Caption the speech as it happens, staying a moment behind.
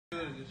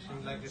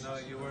seemed like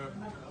you were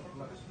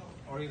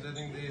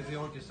orientating the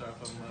orchestra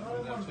from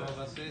with 12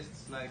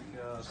 assists, like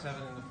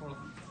 7 in the fourth.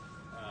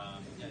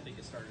 Yeah, I think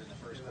it started in the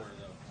first quarter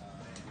though.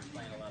 We were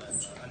playing a lot of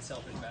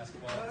unselfish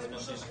basketball,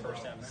 especially in the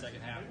first half and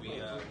second half.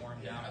 We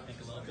warmed down, I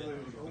think, a little bit.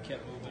 We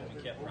kept moving,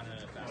 we kept running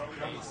at a fast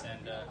pace,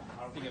 and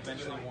I think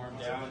eventually warmed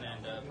down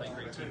and played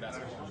great team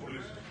basketball.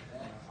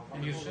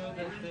 And you saw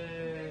that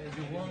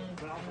you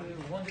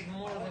wanted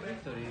more of the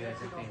victory, I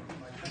think,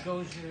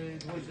 because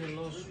it was a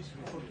loss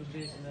for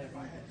today's night.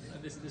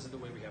 This is the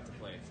way we have to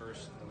play.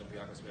 First,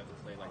 Olympiacos, we have to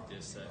play like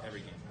this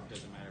every game. It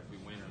doesn't matter if we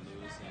win or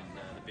lose,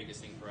 and the biggest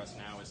thing for us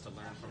now is to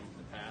learn from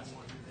the past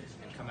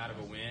and come out of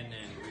a win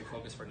and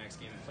refocus for next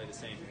game and play the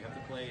same. We have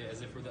to play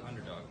as if we're the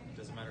underdog. It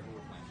doesn't matter who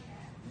we're playing.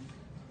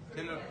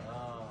 Taylor,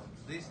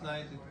 this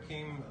night it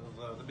came,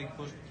 the big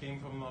push came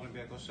from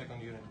Olympiacos'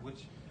 second unit,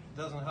 which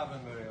doesn't happen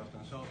very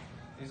often. So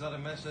is that a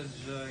message,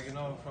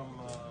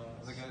 from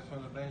the guys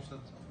from the bench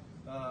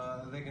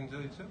that they can do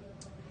it too?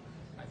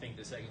 I think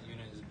the second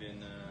unit has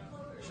been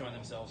showing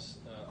themselves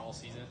all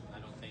season. I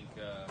don't think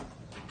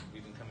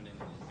we've been coming in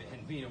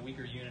and being a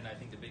weaker unit. I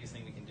think the biggest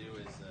thing we can do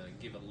is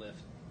give a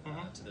lift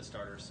to the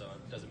starters. So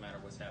it doesn't matter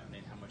what's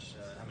happening, how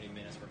many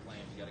minutes we're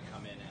playing. We got to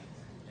come in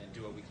and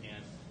do what we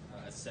can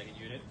as a second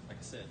unit, like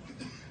I said,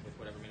 with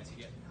whatever minutes you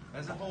get.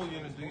 As a whole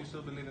unit, do you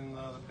still believe in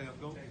the playoff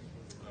goal?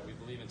 We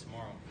believe in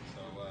tomorrow,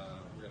 so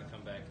we're going to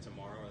come back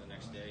tomorrow or the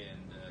next day and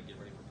get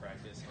ready for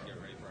practice and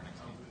get ready for our next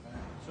game.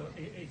 So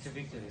it's a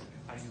victory.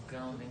 Are you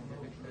counting the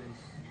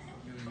victories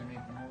you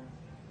need more?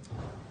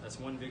 That's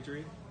one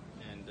victory,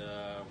 and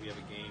we have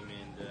a game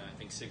in I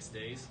think 6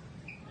 days,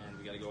 and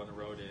we got to go on the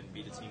road and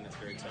beat a team that's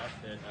very tough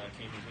that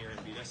came in here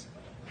and beat us.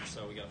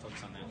 So we got to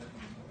focus on that.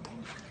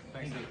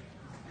 Thank you.